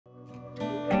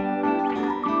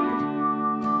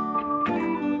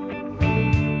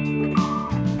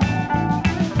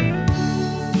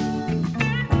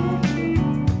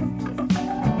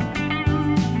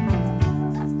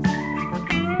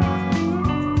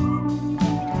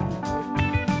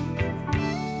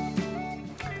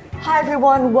Hi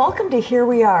everyone, welcome to Here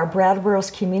We Are,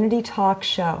 Brattleboro's community talk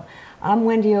show. I'm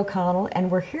Wendy O'Connell and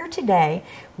we're here today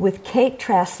with Kate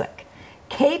Trzaskos.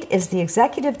 Kate is the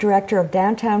Executive Director of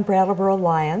Downtown Brattleboro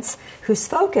Alliance, whose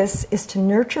focus is to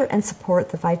nurture and support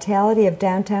the vitality of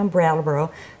downtown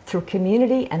Brattleboro through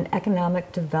community and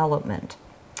economic development.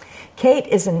 Kate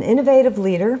is an innovative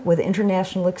leader with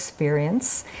international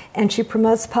experience, and she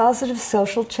promotes positive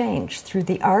social change through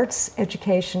the arts,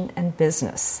 education, and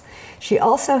business. She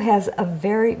also has a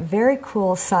very, very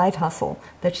cool side hustle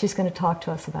that she's going to talk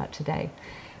to us about today.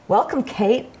 Welcome,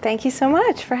 Kate. Thank you so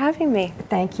much for having me.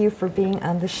 Thank you for being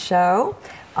on the show.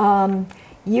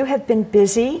 You have been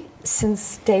busy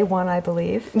since day one, I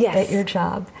believe, at your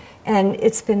job. And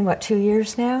it's been, what, 2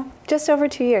 years now? Just over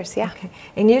 2 years, yeah. Okay.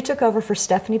 And you took over for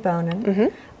Stephanie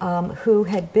Bonin, who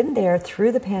had been there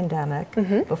through the pandemic,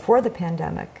 before the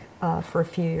pandemic, for a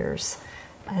few years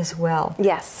as well.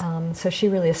 Yes. So she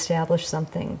really established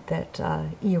something that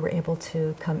you were able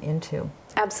to come into.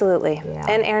 Absolutely. Yeah.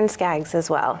 And Erin Skaggs as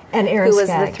well. And Erin who was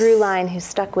Skaggs. the through line who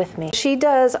stuck with me. She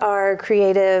does our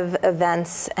creative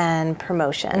events and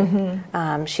promotion.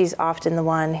 She's often the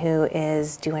one who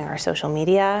is doing our social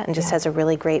media and just has a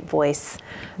really great voice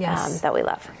that we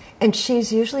love. And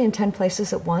she's usually in 10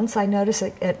 places at once. I notice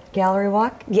at Gallery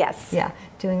Walk. Yes. Yeah,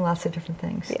 doing lots of different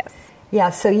things. Yes. Yeah,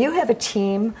 so you have a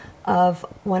team of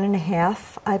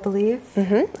 1.5, I believe.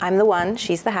 I'm the one,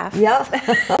 she's the half.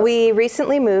 Yep. We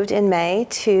recently moved in May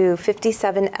to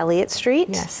 57 Elliott Street.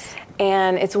 Yes.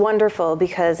 And it's wonderful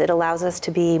because it allows us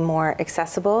to be more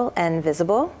accessible and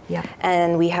visible. Yeah.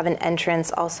 And we have an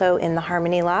entrance also in the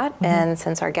Harmony lot. And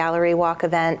since our Gallery Walk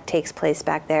event takes place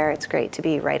back there, it's great to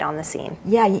be right on the scene.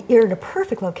 Yeah, you're in a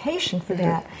perfect location for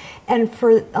that. And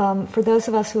for those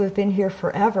of us who have been here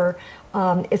forever,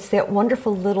 it's that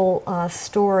wonderful little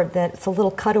store that's a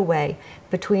little cutaway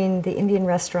between the Indian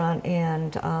restaurant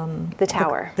and the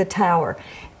tower. The tower.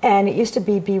 And it used to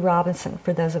be B. Robinson,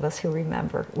 for those of us who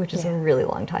remember, which is a really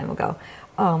long time ago.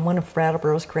 One of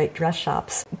Brattleboro's great dress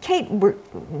shops. Kate,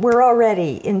 we're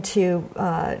already into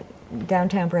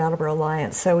Downtown Brattleboro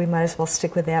Alliance, so we might as well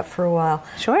stick with that for a while.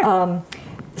 Sure.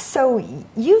 So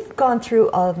you've gone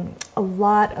through a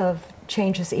lot of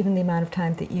changes, even the amount of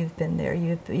time that you've been there.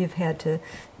 You've had to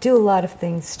do a lot of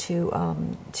things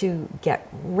to get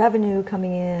revenue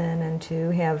coming in and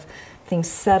to have things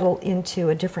settle into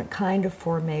a different kind of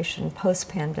formation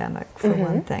post-pandemic, for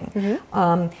one thing.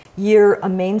 You're a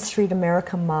Main Street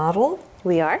America model.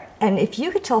 We are. And if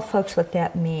you could tell folks what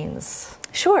that means.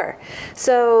 Sure.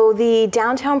 So the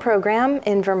downtown program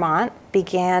in Vermont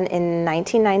began in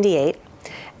 1998.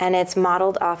 And it's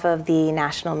modeled off of the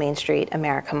National Main Street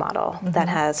America model that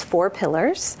has 4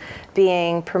 pillars,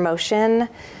 being promotion,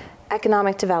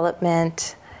 economic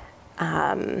development,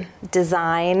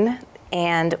 design,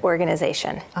 and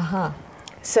organization.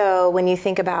 So when you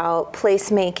think about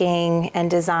placemaking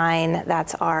and design,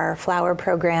 that's our flower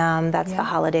program, that's the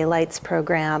Holiday Lights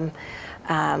program.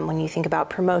 When you think about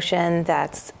promotion,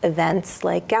 that's events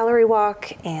like Gallery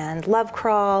Walk and Love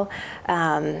Crawl,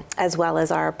 as well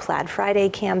as our Plaid Friday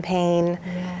campaign.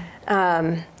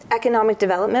 Economic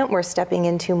development, we're stepping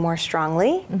into more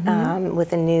strongly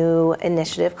with a new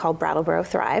initiative called Brattleboro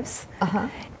Thrives.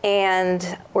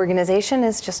 And organization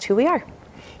is just who we are.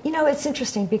 You know, it's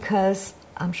interesting because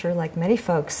I'm sure, like many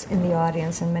folks in the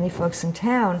audience and many folks in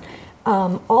town,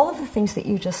 all of the things that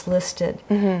you just listed,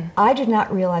 I did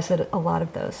not realize that a lot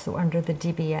of those were under the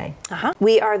DBA.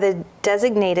 We are the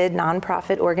designated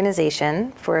nonprofit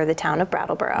organization for the town of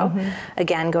Brattleboro,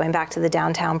 again, going back to the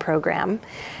downtown program.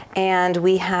 And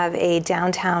we have a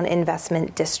downtown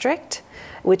investment district,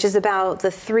 which is about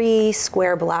the 3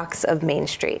 square blocks of Main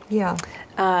Street.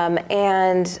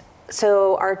 And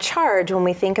so our charge, when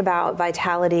we think about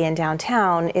vitality in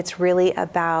downtown, it's really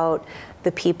about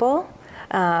the people,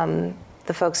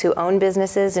 the folks who own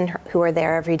businesses and who are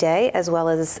there every day, as well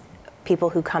as people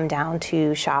who come down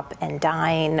to shop and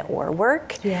dine or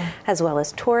work, as well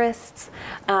as tourists.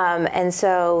 And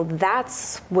so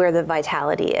that's where the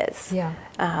vitality is.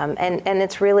 And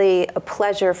it's really a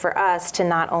pleasure for us to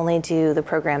not only do the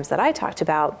programs that I talked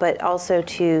about, but also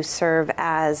to serve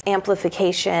as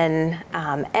amplification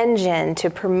engine to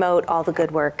promote all the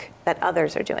good work that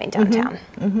others are doing downtown.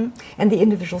 And the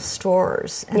individual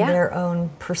stores and their own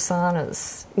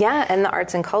personas. And the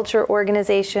arts and culture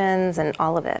organizations and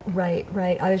all of it. Right.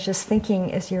 I was just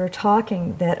thinking as you were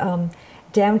talking that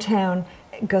downtown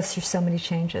goes through so many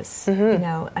changes. You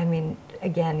know, I mean,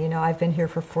 again, you know, I've been here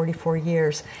for 44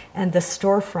 years, and the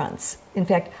storefronts. In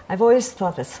fact, I've always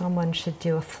thought that someone should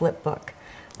do a flip book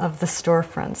of the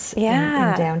storefronts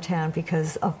in downtown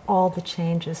because of all the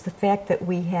changes. The fact that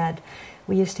we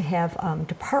used to have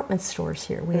department stores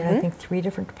here. We had, I think, 3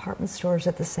 different department stores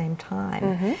at the same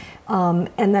time.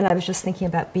 And then I was just thinking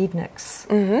about Beatniks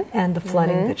and the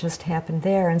flooding that just happened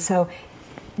there. And so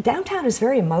downtown is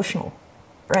very emotional,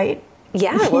 right?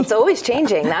 Yeah, well, it's always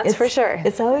changing, that's for sure.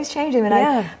 It's always changing.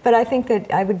 And but I think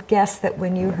that I would guess that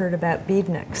when you heard about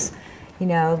Beatniks,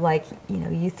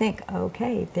 you think,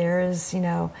 okay, there is,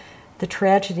 the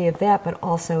tragedy of that, but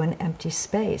also an empty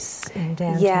space in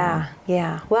downtown.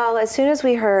 Yeah. Well, as soon as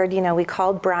we heard, we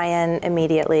called Brian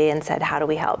immediately and said, how do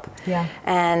we help? Yeah.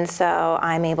 And so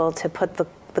I'm able to put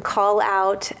the call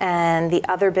out, and the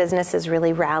other businesses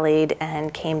really rallied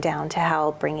and came down to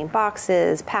help, bringing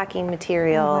boxes, packing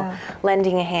material,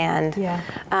 lending a hand.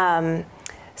 Yeah.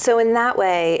 So in that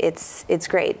way, it's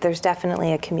great. There's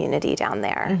definitely a community down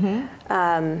there.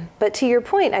 But to your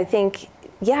point, I think,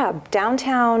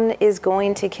 downtown is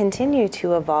going to continue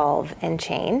to evolve and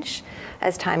change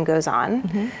as time goes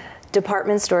on.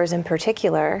 Department stores in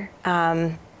particular,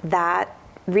 that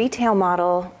retail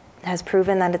model has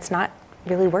proven that it's not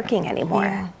really working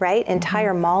anymore, right?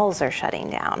 Entire malls are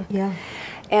shutting down. Yeah.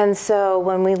 And so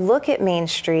when we look at Main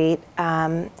Street,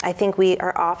 I think we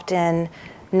are often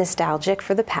nostalgic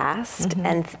for the past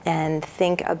and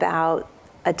think about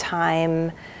a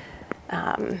time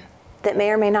that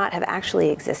may or may not have actually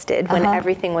existed when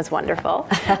everything was wonderful.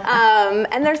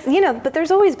 And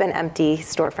there's always been empty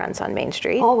storefronts on Main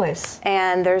Street. Always.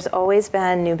 And there's always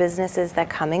been new businesses that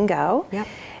come and go. Yep.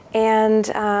 And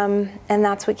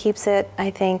that's what keeps it,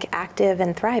 I think, active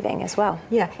and thriving as well.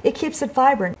 Yeah, it keeps it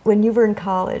vibrant. When you were in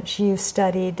college, you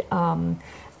studied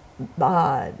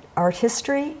art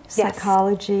history,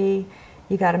 psychology.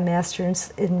 You got a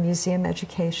master's in museum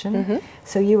education.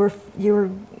 So you were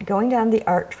going down the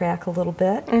art track a little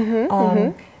bit.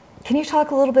 Can you talk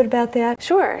a little bit about that?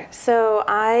 Sure. So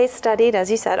I studied,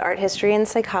 as you said, art history and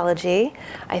psychology.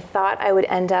 I thought I would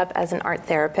end up as an art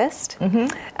therapist, but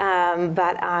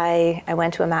I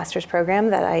went to a master's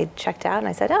program that I checked out, and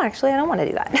I said, oh, actually, I don't want to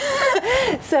do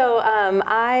that. So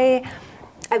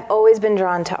I've always been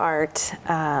drawn to art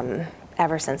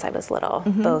ever since I was little,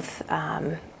 both,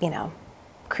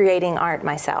 creating art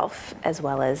myself as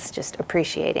well as just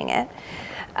appreciating it.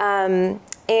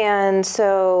 And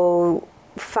so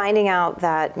finding out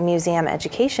that museum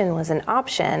education was an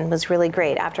option was really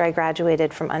great. After I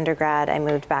graduated from undergrad, I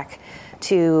moved back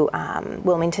to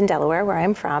Wilmington, Delaware, where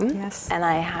I'm from. Yes. And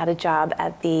I had a job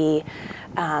at the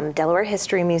Delaware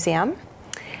History Museum,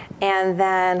 and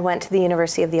then went to the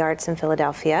University of the Arts in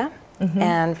Philadelphia.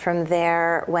 And from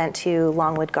there went to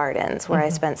Longwood Gardens, where I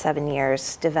spent 7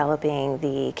 years developing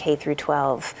the K through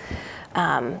 12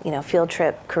 field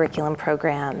trip curriculum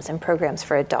programs and programs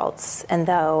for adults. And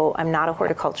though I'm not a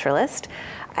horticulturalist,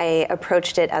 I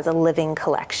approached it as a living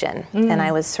collection. And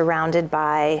I was surrounded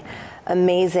by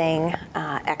amazing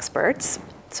experts.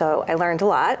 So I learned a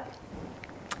lot.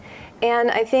 And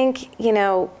I think,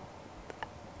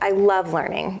 I love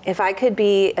learning. If I could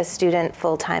be a student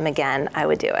full-time again, I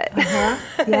would do it.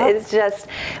 It's just,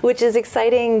 which is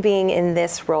exciting being in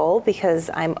this role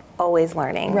because I'm always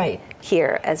learning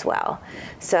here as well.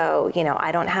 So,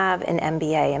 I don't have an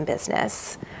MBA in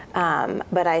business,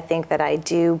 but I think that I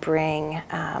do bring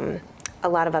a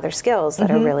lot of other skills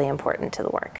that are really important to the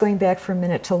work. Going back for a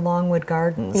minute to Longwood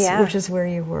Gardens, which is where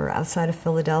you were outside of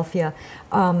Philadelphia,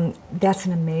 that's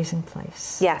an amazing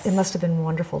place. Yes. It must have been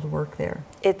wonderful to work there.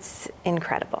 It's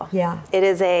incredible. Yeah. It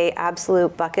is a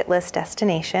absolute bucket list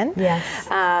destination. Yes.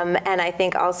 And I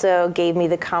think also gave me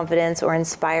the confidence or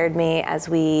inspired me as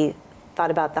we thought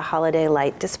about the holiday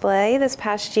light display this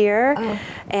past year.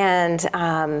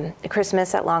 And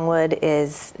Christmas at Longwood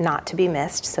is not to be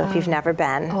missed. So if you've never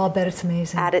been, I'll bet it's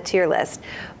amazing. Add it to your list.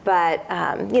 But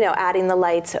adding the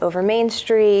lights over Main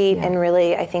Street, and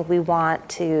really, I think we want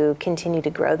to continue to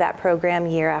grow that program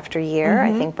year after year.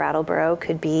 I think Brattleboro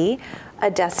could be a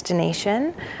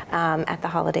destination at the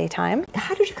holiday time.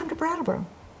 How did you come to Brattleboro?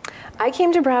 I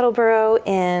came to Brattleboro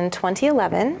in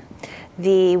 2011.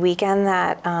 The weekend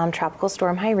that Tropical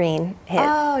Storm Irene hit.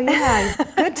 Oh, yeah.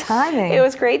 Good timing. It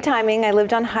was great timing. I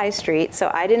lived on High Street,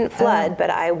 so I didn't flood, but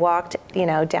I walked,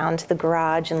 down to the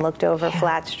garage and looked over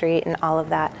Flat Street and all of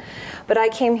that. But I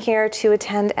came here to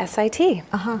attend SIT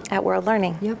at World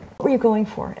Learning. Yep. What were you going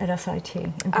for at SIT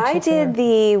in particular? I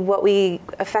did what we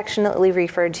affectionately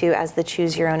referred to as the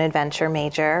Choose Your Own Adventure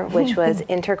major, which was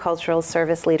Intercultural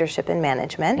Service Leadership and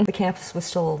Management. The campus was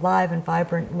still alive and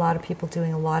vibrant, a lot of people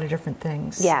doing a lot of different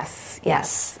things.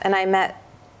 Yes. And I met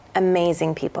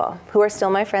amazing people who are still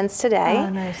my friends today, Oh,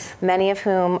 nice. many of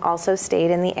whom also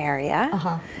stayed in the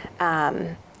area.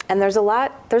 And there's a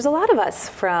lot of us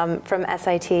from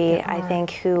SIT, I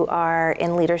think, who are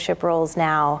in leadership roles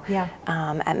now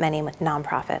at many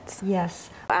nonprofits. Yes.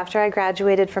 After I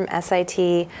graduated from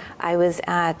SIT, I was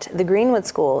at the Greenwood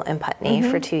School in Putney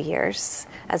for 2 years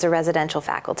as a residential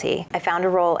faculty. I found a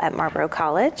role at Marlboro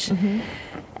College,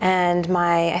 and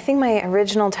I think my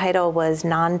original title was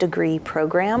non-degree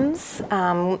programs,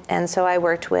 and so I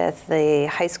worked with the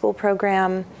high school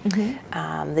program,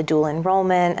 the dual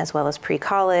enrollment, as well as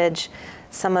pre-college,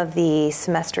 some of the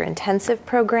semester intensive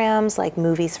programs like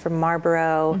Movies from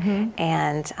Marlboro,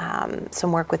 and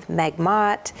some work with Meg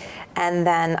Mott, and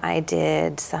then I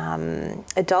did some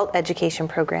adult education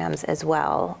programs as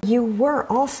well. You were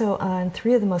also on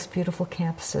 3 of the most beautiful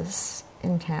campuses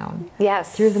in town.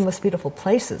 Yes. 3 of the most beautiful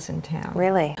places in town.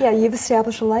 Really? Yeah, you've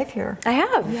established a life here. I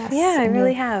have. Yes. Yeah, I And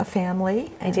really you have. A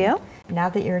family. I do. Now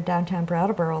that you're Downtown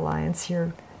Brattleboro Alliance,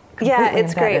 you're yeah,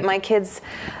 it's embedded. great. My kids,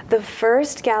 the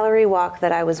first gallery walk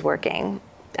that I was working,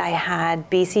 I had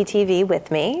BCTV with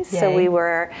me. Yay. So we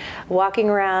were walking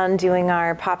around doing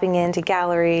our popping into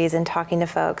galleries and talking to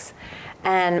folks.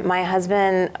 And my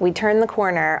husband, we turned the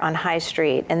corner on High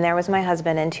Street, and there was my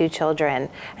husband and 2 children,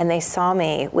 and they saw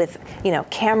me with,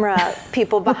 camera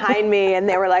people behind me, and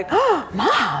they were like, "Oh,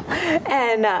 Mom!"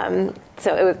 And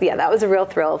so it was, that was a real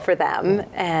thrill for them,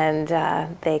 and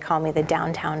they call me the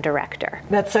downtown director.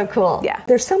 That's so cool. Yeah.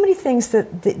 There's so many things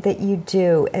that you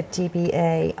do at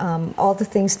DBA, all the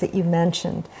things that you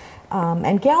mentioned.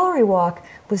 And Gallery Walk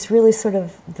was really sort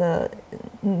of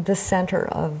the center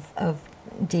of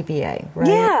DBA, right?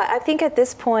 Yeah, I think at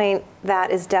this point that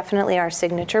is definitely our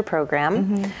signature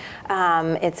program.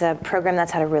 It's a program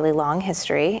that's had a really long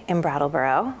history in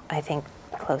Brattleboro, I think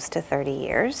close to 30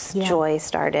 years. Yeah. Joy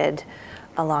started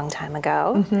a long time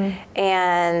ago.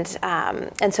 And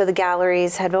so the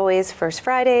galleries had always First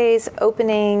Fridays,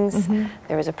 openings,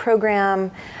 there was a program.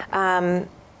 And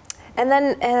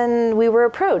we were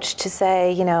approached to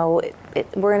say,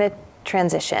 we're in a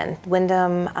transition.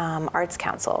 Wyndham Arts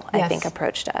Council, I think,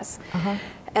 approached us.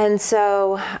 And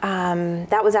so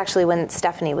that was actually when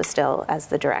Stephanie was still as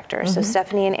the director. So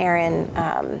Stephanie and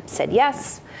Aaron said,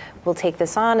 yes, we'll take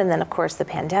this on. And then, of course, the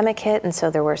pandemic hit. And so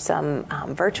there were some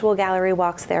virtual gallery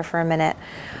walks there for a minute.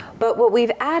 But what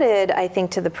we've added, I think,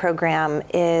 to the program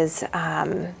is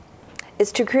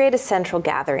to create a central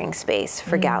gathering space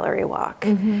for Gallery Walk.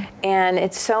 And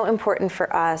it's so important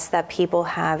for us that people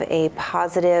have a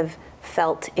positive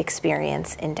felt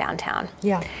experience in downtown.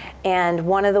 Yeah. And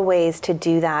one of the ways to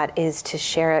do that is to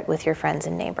share it with your friends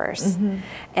and neighbors.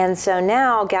 And so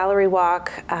now Gallery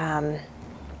Walk,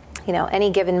 any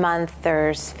given month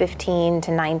there's 15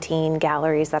 to 19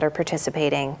 galleries that are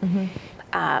participating.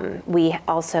 We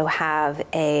also have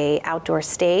a outdoor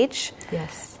stage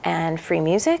and free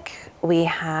music. We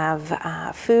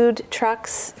have food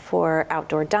trucks for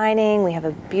outdoor dining. We have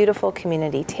a beautiful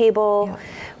community table.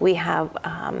 We have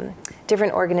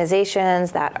different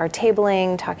organizations that are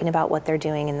tabling, talking about what they're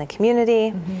doing in the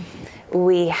community.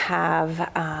 We have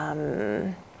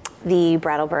the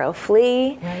Brattleboro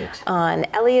Flea on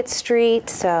Elliott Street.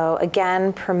 So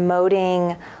again,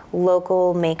 promoting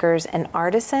local makers and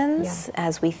artisans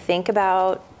as we think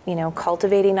about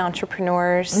cultivating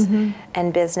entrepreneurs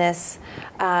and business.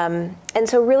 And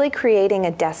so really creating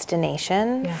a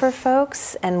destination for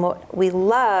folks. And what we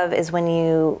love is when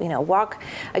you walk,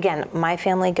 again, my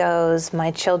family goes,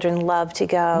 my children love to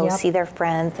go, see their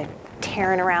friends, they're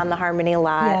tearing around the Harmony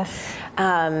lot.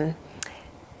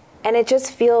 And it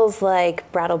just feels like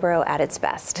Brattleboro at its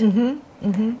best.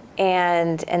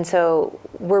 And so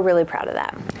we're really proud of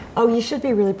that. Oh, you should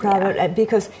be really proud of it,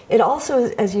 because it also,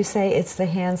 as you say, it's the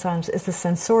hands-on, it's the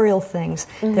sensorial things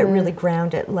that really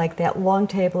ground it, like that long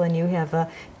table, and you have a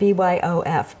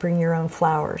BYOF, bring your own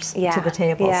flowers to the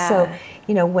table. So,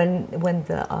 when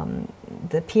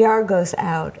the PR goes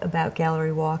out about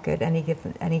Gallery Walk at any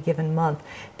given month,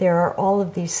 there are all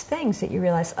of these things that you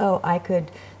realize, oh, I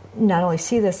could not only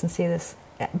see this,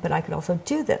 but I could also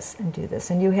do this and do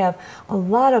this. And you have a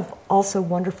lot of also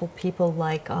wonderful people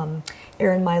like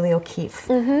Erin Miley O'Keefe,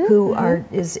 who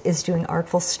is doing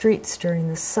Artful Streets during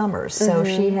the summer. So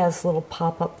she has little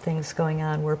pop-up things going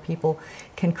on where people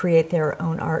can create their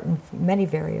own art in many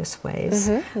various ways.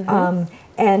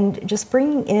 And just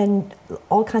bringing in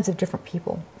all kinds of different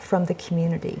people from the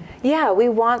community. Yeah, we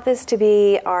want this to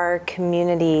be our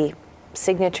community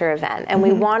signature event, and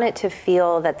we want it to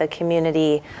feel that the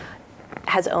community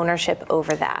has ownership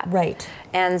over that. Right.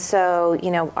 And so,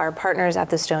 our partners at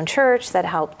the Stone Church that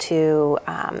help to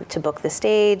book the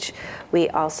stage. We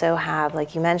also have,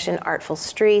 like you mentioned, Artful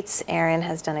Streets. Aaron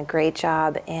has done a great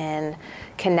job in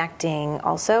connecting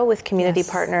also with community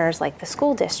partners like the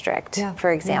school district,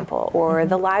 for example, or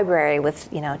the library with,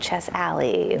 Chess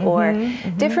Alley, or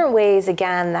different ways,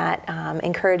 again, that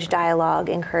encourage dialogue,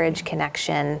 encourage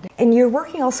connection. And you're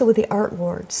working also with the Art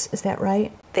Lords, is that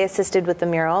right? They assisted with the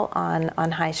mural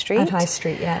on High Street. On High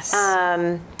Street, yes.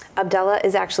 Abdullah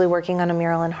is actually working on a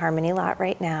mural in Harmony Lot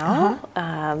right now,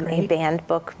 a banned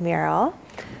book mural.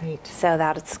 Great. So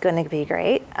that's going to be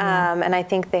great. And I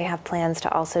think they have plans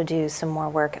to also do some more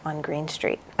work on Green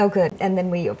Street. Oh, good. And then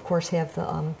we, of course, have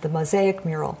the mosaic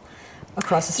mural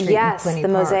across the street yes, in Pliny the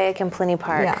Park. mosaic in Pliny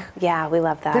Park. Yeah, we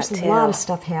love that There's too. There's a lot of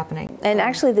stuff happening. And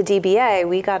actually the DBA,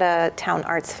 we got a Town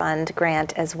Arts Fund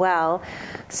grant as well.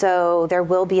 So there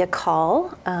will be a call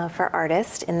for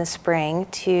artists in the spring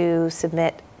to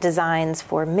submit designs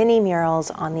for mini murals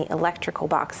on the electrical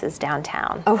boxes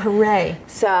downtown. Oh, hooray.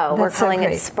 So we're calling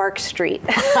it Spark Street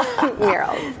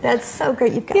murals. That's so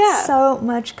great. You've got so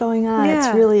much going on. Yeah.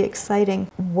 It's really exciting.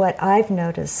 What I've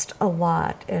noticed a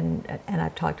lot, and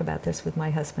I've talked about this with my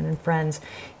husband and friends,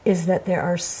 is that there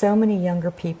are so many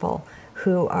younger people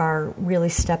who are really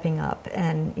stepping up.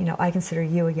 And, I consider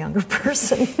you a younger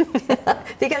person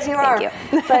because you are. Thank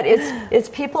you. But it's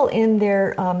people in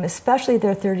their, especially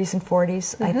their 30s and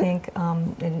 40s, I think,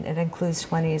 and it includes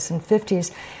 20s and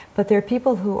 50s. But there are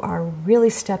people who are really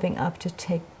stepping up to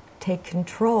take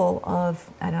control of,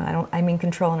 I mean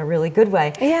control in a really good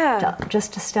way. Yeah.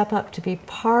 Just to step up, to be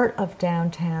part of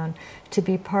downtown, to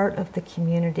be part of the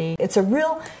community. It's a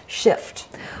real shift.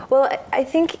 Well, I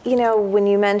think, when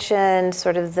you mentioned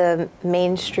sort of the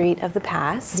Main Street of the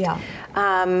past,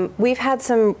 we've had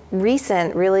some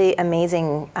recent really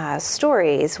amazing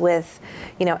stories with,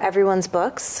 everyone's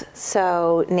books.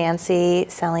 So Nancy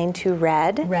selling to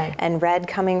Red, and Red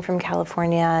coming from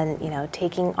California and,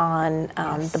 taking on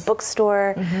the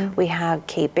bookstore. We have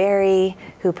Kate Berry,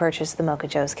 who purchased the Mocha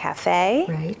Joe's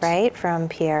Cafe, right, from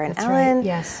Pierre and Ellen. Right.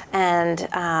 Yes. And,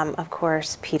 of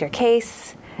course, Peter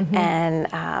Case, and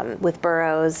with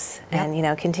Burroughs,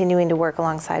 and, continuing to work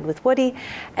alongside with Woody.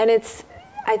 And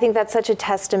I think that's such a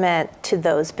testament to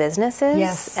those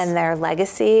businesses and their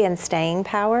legacy and staying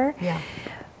power. Yeah.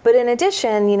 But in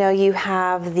addition, you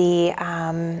have the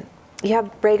you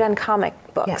have Ray Gun comic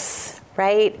books,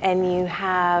 right? And you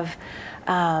have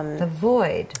The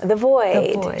Void. The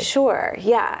Void. Sure,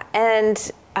 yeah.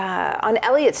 And on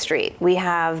Elliott Street, we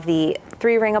have the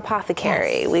Three Ring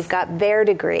Apothecary. We've got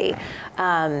Verdigris.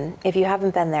 If you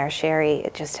haven't been there, Sherry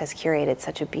just has curated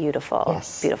such a beautiful,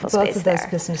 beautiful space there. Both of those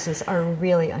businesses are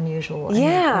really unusual.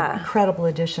 Yeah. An incredible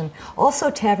addition. Also,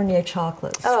 Tavernier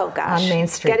Chocolates. Oh gosh, on Main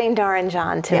Street. Getting Dar and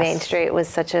John to Main Street was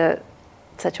such a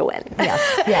win.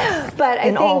 Yes. But I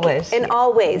think in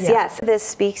all ways, yes. This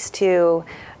speaks to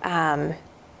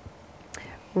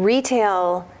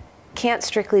retail can't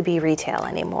strictly be retail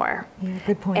anymore. Yeah,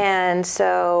 good point. And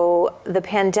so the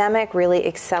pandemic really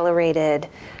accelerated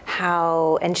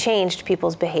and changed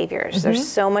people's behaviors. There's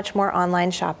so much more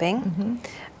online shopping.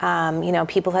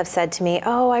 People have said to me,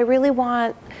 "Oh, I really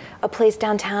want a place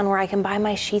downtown where I can buy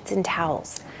my sheets and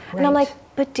towels." And I'm like,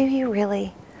 "But do you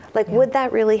really? Like, would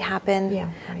that really happen?" Yeah.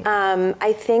 Right.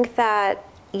 I think that,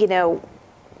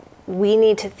 we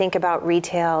need to think about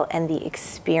retail and the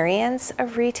experience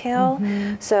of retail.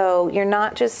 So you're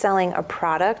not just selling a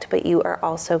product, but you are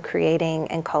also creating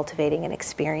and cultivating an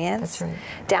experience. That's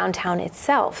right. Downtown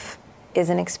itself is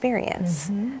an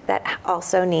experience that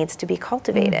also needs to be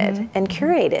cultivated and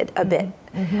curated a bit.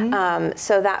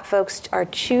 So that folks are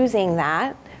choosing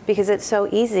that, because it's so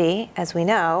easy, as we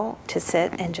know, to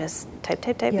sit and just type,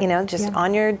 just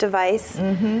on your device,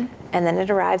 and then it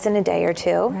arrives in a day or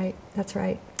two. Right, that's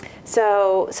right.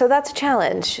 So that's a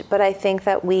challenge, but I think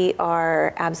that we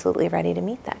are absolutely ready to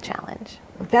meet that challenge.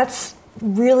 That's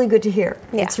really good to hear.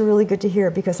 Yeah. It's really good to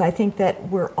hear, because I think that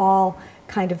we're all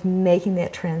kind of making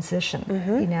that transition,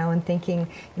 and thinking,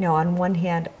 on one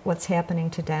hand, what's happening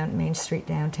to Main Street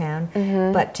downtown,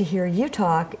 but to hear you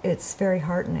talk, it's very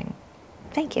heartening.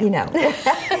 Thank you.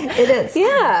 It is.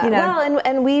 Yeah. Well,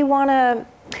 and we want to.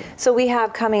 So we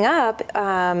have coming up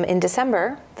in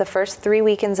December, the first 3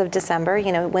 weekends of December.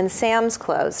 When Sam's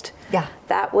closed. Yeah.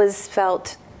 That was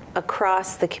felt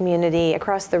across the community,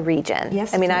 across the region.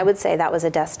 Yes. I would say that was a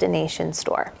destination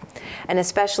store, and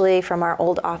especially from our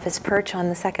old office perch on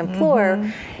the second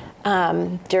floor.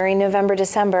 During November,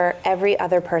 December, every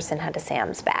other person had a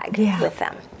Sam's bag with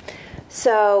them.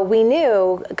 So we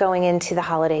knew going into the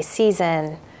holiday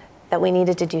season that we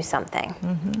needed to do something.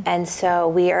 And so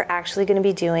we are actually going to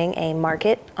be doing a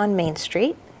market on Main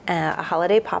Street, a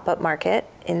holiday pop-up market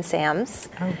in Sam's.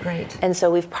 Oh, great. And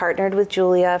so we've partnered with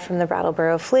Julia from the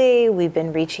Brattleboro Flea. We've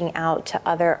been reaching out to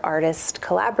other artist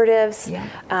collaboratives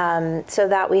so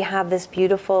that we have this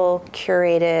beautiful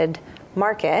curated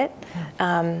market.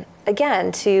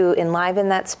 Again, to enliven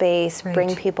that space,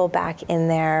 bring people back in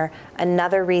there,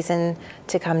 another reason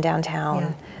to come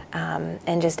downtown,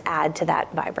 and just add to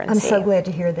that vibrancy. I'm so glad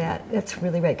to hear that. That's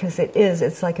really right, because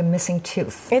it's like a missing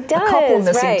tooth. It does, a couple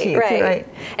missing teeth, right.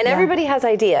 And everybody has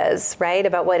ideas, right,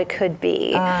 about what it could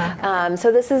be.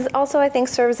 So this is also, I think,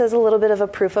 serves as a little bit of a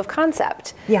proof of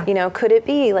concept. You know, could it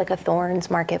be like a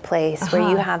Thorns marketplace where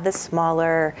you have the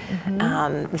smaller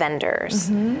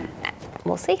vendors?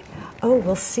 We'll see. Oh,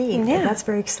 we'll see. Yeah. That's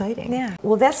very exciting. Yeah.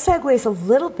 Well, that segues a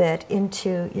little bit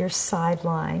into your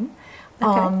sideline,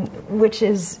 which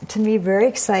is, to me, very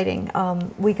exciting.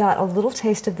 We got a little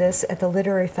taste of this at the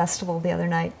Literary Festival the other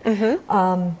night,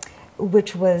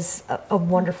 which was a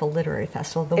wonderful literary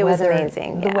festival. It was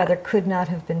amazing. The weather could not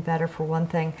have been better, for one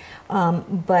thing.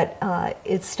 But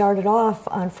it started off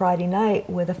on Friday night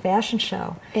with a fashion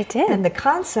show. It did. And the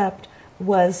concept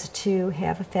was to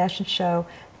have a fashion show.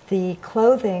 The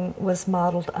clothing was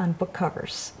modeled on book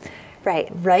covers.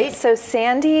 Right? So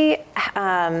Sandy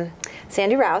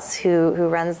Rouse, who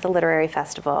runs the Literary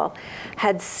Festival,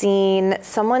 had seen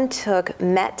someone took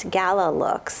Met Gala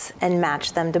looks and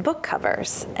matched them to book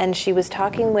covers. And she was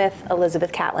talking with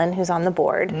Elizabeth Catlin, who's on the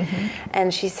board,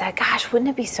 and she said, gosh, wouldn't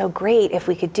it be so great if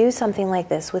we could do something like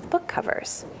this with book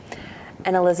covers?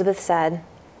 And Elizabeth said,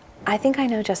 I think I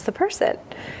know just the person.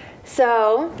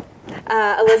 So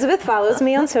Elizabeth follows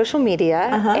me on social media,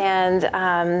 and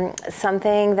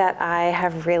something that I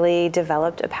have really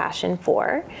developed a passion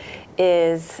for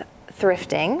is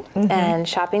thrifting and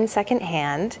shopping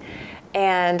secondhand.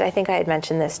 And I think I had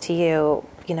mentioned this to you,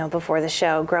 before the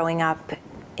show, growing up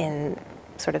in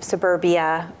sort of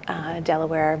suburbia,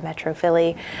 Delaware, Metro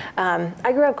Philly.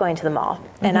 I grew up going to the mall,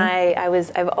 and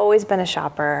I've always been a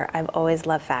shopper. I've always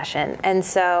loved fashion. And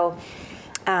so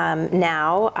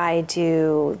now I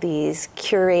do these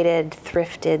curated,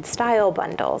 thrifted style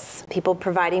bundles. People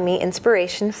providing me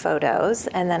inspiration photos,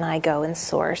 and then I go and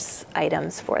source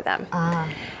items for them.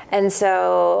 And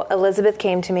so Elizabeth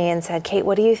came to me and said, Kate,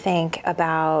 what do you think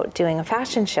about doing a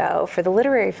fashion show for the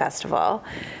Literary Festival?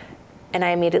 And I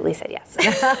immediately said yes.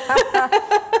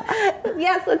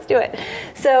 Yes, let's do it.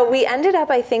 So we ended up,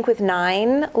 I think, with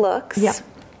 9 looks. Yep.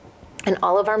 And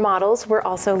all of our models were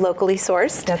also locally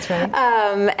sourced. That's right.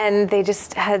 And they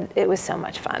just it was so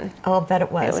much fun. Oh, I'll bet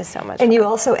it was. It was so much fun. And you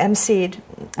also emceed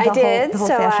the whole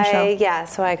fashion show. Yeah,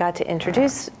 so I got to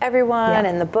introduce everyone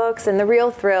and the books. And the real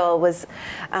thrill was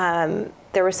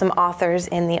there were some authors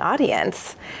in the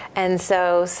audience. And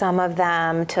so some of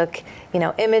them took,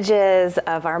 images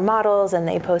of our models, and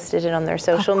they posted it on their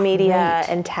social media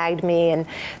and tagged me. And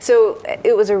so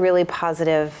it was a really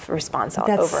positive response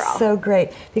overall. That's so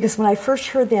great. Because when I first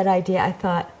heard that idea, I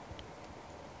thought,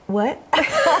 what?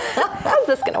 How's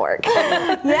this going to work?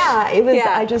 It was.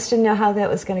 I just didn't know how that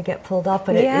was going to get pulled off,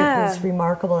 but it was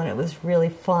remarkable, and it was really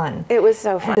fun. It was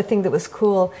so fun. And the thing that was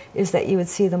cool is that you would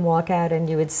see them walk out, and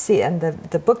you would see, and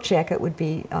the book jacket would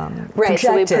be projected.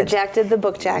 So we projected the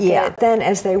book jacket. Yeah. Then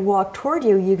as they walked toward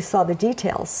you, you saw the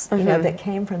details, that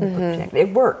came from the book jacket.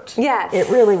 It worked. Yes. It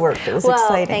really worked. It was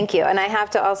exciting. Thank you. And I have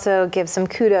to also give some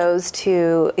kudos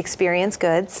to Experience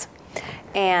Goods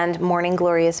and Morning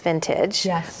Glorious Vintage.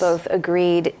 Yes. Both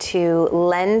agreed to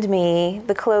lend me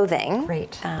the clothing.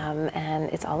 Great. And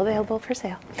it's all available for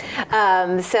sale.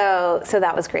 So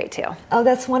that was great too. Oh,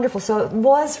 that's wonderful. So it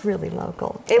was really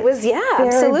local. It was, very,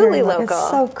 absolutely very local.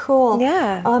 It's so cool.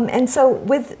 Yeah. And so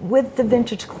with the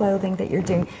vintage clothing that you're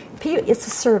doing, it's a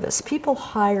service. People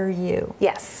hire you.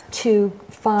 Yes. To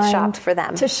shop for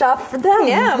them. To shop for them.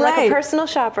 Yeah, I'm like a personal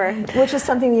shopper. Which is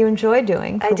something you enjoy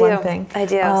doing, for one thing. I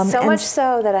do. So much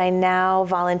so that I now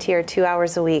volunteer 2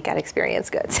 hours a week at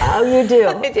Experience Goods. Oh, you do?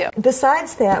 I do.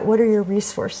 Besides that, what are your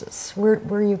resources? Where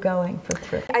are you going for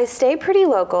thrift? I stay pretty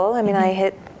local. I mean, I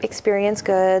hit Experience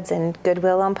Goods and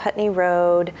Goodwill on Putney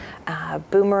Road,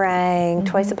 Boomerang,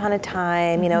 Twice Upon a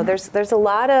Time. There's a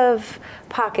lot of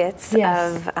pockets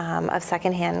of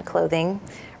secondhand clothing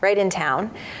right in town.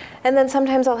 And then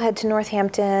sometimes I'll head to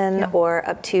Northampton or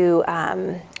up to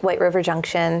White River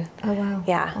Junction. Oh, wow.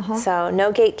 Yeah. So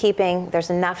no gatekeeping. There's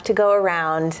enough to go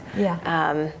around.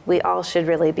 Yeah. We all should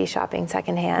really be shopping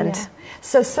secondhand. Yeah.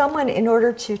 So someone, in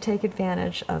order to take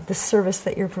advantage of the service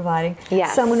that you're providing,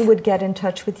 Yes. someone would get in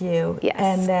touch with you, Yes.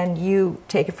 and then you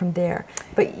take it from there.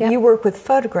 But Yep. you work with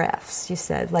photographs, you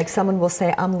said. Like someone will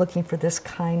say, I'm looking for this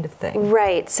kind of thing.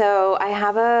 Right. So I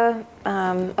have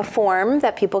a form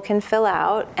that people can fill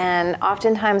out, and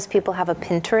oftentimes people have a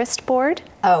Pinterest board.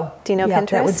 Oh, Do you know yeah, Pinterest?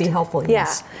 That would be helpful,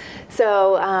 yes. Yeah.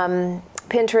 So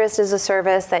Pinterest is a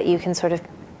service that you can sort of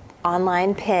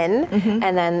online pin,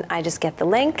 and then I just get the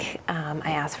link.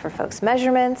 I ask for folks'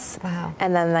 measurements, Wow.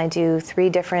 and then I do 3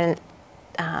 different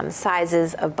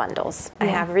sizes of bundles. I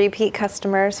have repeat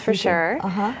customers for sure.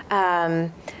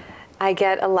 I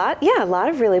get a lot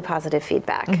of really positive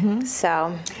feedback.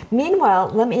 So,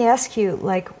 Meanwhile, let me ask you,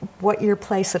 like, what your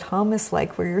place at home is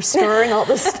like, where you're storing all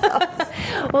this stuff.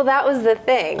 well, that was the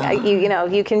thing.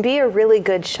 You can be a really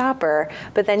good shopper,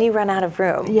 but then you run out of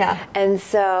room. Yeah. And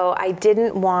so I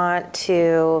didn't want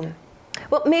to.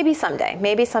 Well, maybe someday.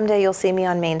 Maybe someday you'll see me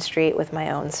on Main Street with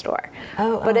my own store.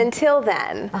 But until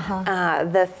then,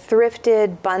 the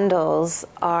thrifted bundles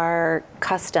are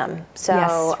custom. So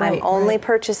Yes, right, I'm only right.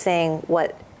 purchasing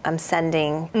what I'm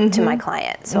sending to my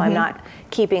client. So I'm not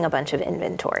keeping a bunch of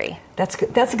inventory. That's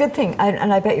good. That's a good thing.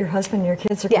 And I bet your husband and your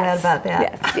kids are glad about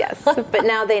that. Yes. But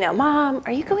now they know, Mom,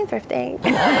 are you going thrifting?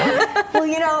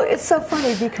 Well, it's so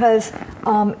funny because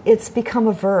it's become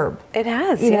a verb. It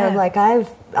has, You know, like I've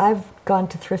gone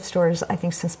to thrift stores, I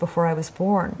think, since before I was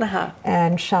born,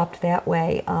 and shopped that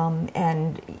way.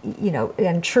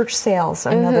 And church sales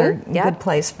are another good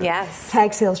place for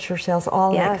tag sales, church sales,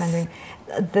 all that kind of thing.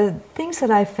 The things that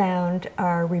I found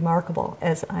are remarkable,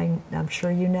 as I'm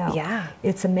sure you know. Yeah.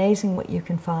 It's amazing what you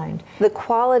can find. The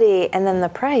quality and then the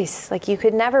price. Like, you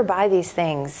could never buy these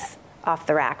things off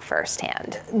the rack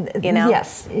firsthand, you know?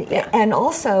 Yes. Yeah. And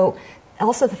also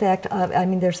the fact of,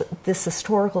 there's this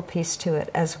historical piece to it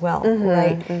as well,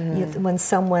 right? When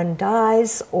someone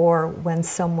dies or when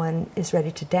someone is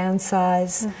ready to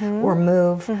downsize or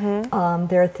move,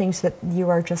 there are things that you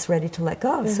are just ready to let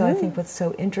go of. So I think what's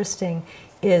so interesting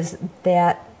is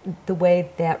that the way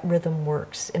that rhythm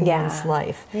works in one's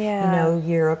life.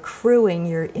 You're accruing,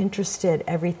 you're interested,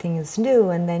 everything is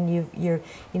new, and then you're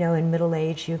in middle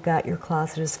age, you've got your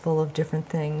closet is full of different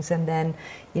things, and then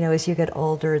as you get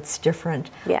older, it's different.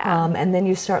 And then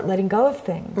you start letting go of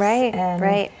things.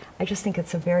 Right. I just think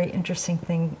it's a very interesting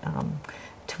thing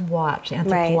to watch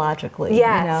anthropologically.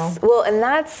 Yes. Well, and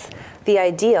that's the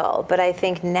ideal. But I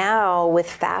think now with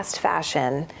fast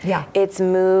fashion, it's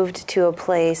moved to a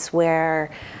place where,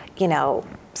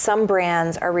 some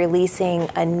brands are releasing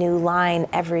a new line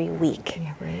every week.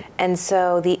 Yeah, right. And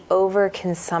so the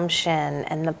overconsumption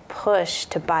and the push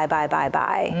to buy,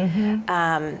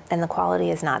 and the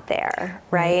quality is not there,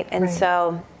 right? And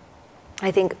so I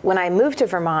think when I moved to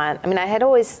Vermont, I had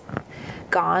always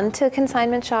gone to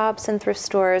consignment shops and thrift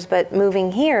stores, but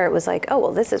moving here, it was like, oh,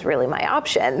 well, this is really my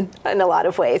option in a lot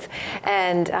of ways.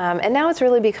 And now it's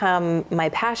really become my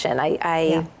passion.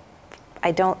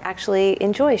 I don't actually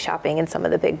enjoy shopping in some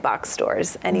of the big box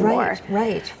stores anymore.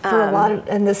 Right. For a lot of,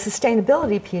 and the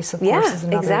sustainability piece, of course, is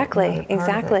another exactly.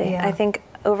 Part of it. I think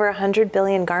over 100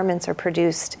 billion garments are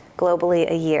produced globally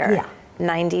a year.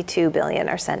 92 billion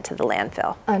are sent to the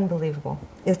landfill. Unbelievable.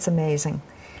 It's amazing.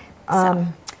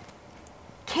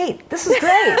 Kate, this is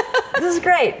great. This is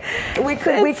great. We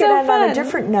could end on a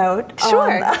different note.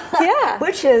 Sure.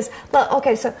 Which is,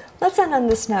 okay, so let's end on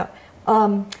this note.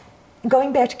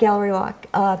 Going back to Gallery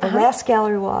Walk, the last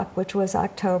Gallery Walk, which was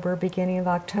beginning of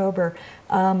October,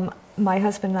 my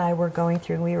husband and I were going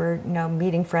through, we were,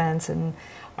 meeting friends, and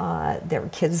there were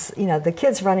kids, the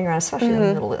kids running around, especially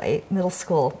the middle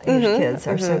school age kids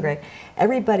are so great.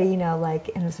 Everybody, and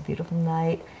it was a beautiful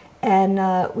night. And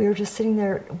we were just sitting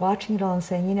there watching it all and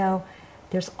saying,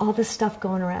 there's all this stuff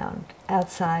going around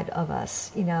outside of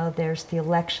us. There's the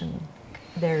election,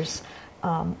 there's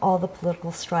all the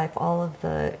political strife, all of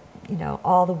the,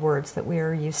 all the words that we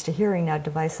are used to hearing now,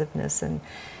 divisiveness and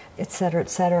et cetera, et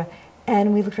cetera.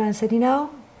 And we looked around and said,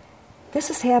 this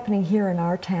is happening here in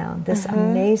our town, this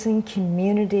amazing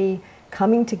community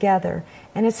coming together,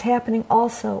 and it's happening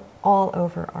also all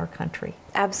over our country.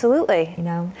 Absolutely.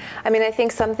 I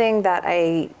think something that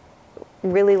I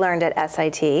really learned at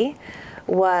SIT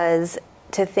was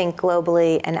to think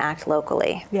globally and act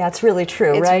locally. Yeah, it's really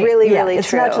true, it's right? It's really, really it's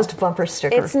true. It's not just a bumper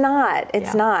sticker. It's not.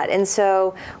 It's not. And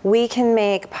so we can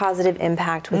make positive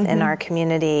impact within our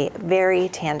community very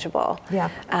tangible.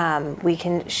 We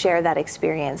can share that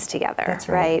experience together. That's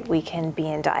right. We can be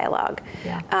in dialogue.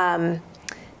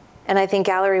 And I think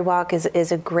Gallery Walk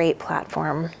is a great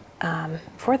platform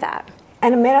for that.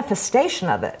 And a manifestation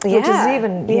of it, which is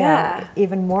even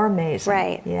even more amazing.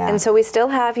 Right. Yeah. And so we still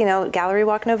have, Gallery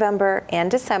Walk November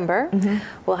and December.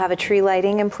 We'll have a tree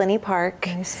lighting in Pliny Park.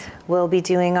 Nice. We'll be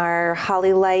doing our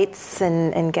holly lights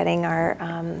and getting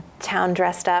our town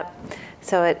dressed up.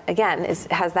 So it, again,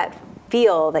 has that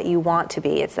feel that you want to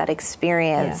be. It's that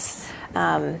experience.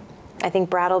 Yes. I think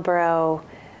Brattleboro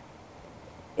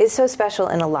is so special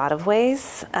in a lot of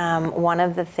ways. One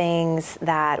of the things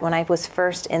that when I was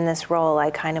first in this role, I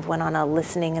kind of went on a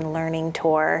listening and learning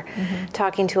tour,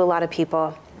 talking to a lot of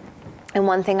people. And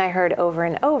one thing I heard over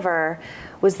and over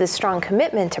was this strong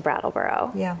commitment to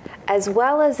Brattleboro, as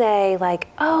well as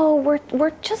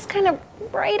we're just kind of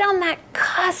right on that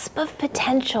cusp of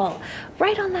potential,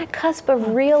 right on that cusp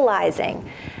of realizing.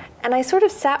 And I sort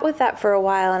of sat with that for a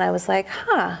while, and I was like,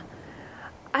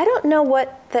 I don't know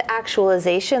what the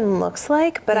actualization looks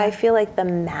like, but I feel like the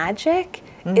magic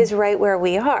is right where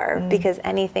we are, because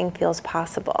anything feels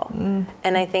possible.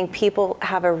 And I think people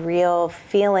have a real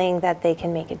feeling that they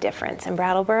can make a difference in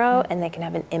Brattleboro and they can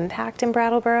have an impact in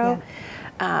Brattleboro.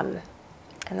 And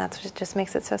that's what just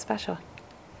makes it so special.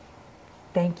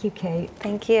 Thank you, Kate.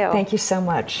 Thank you. Thank you so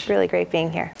much. Really great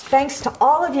being here. Thanks to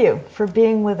all of you for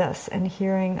being with us and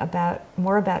hearing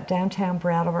more about downtown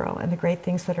Brattleboro and the great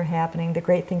things that are happening, the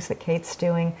great things that Kate's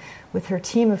doing with her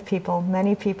team of people,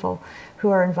 many people who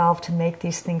are involved to make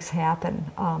these things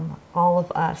happen, all of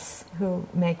us who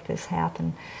make this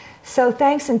happen. So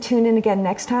thanks, and tune in again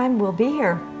next time. We'll be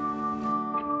here.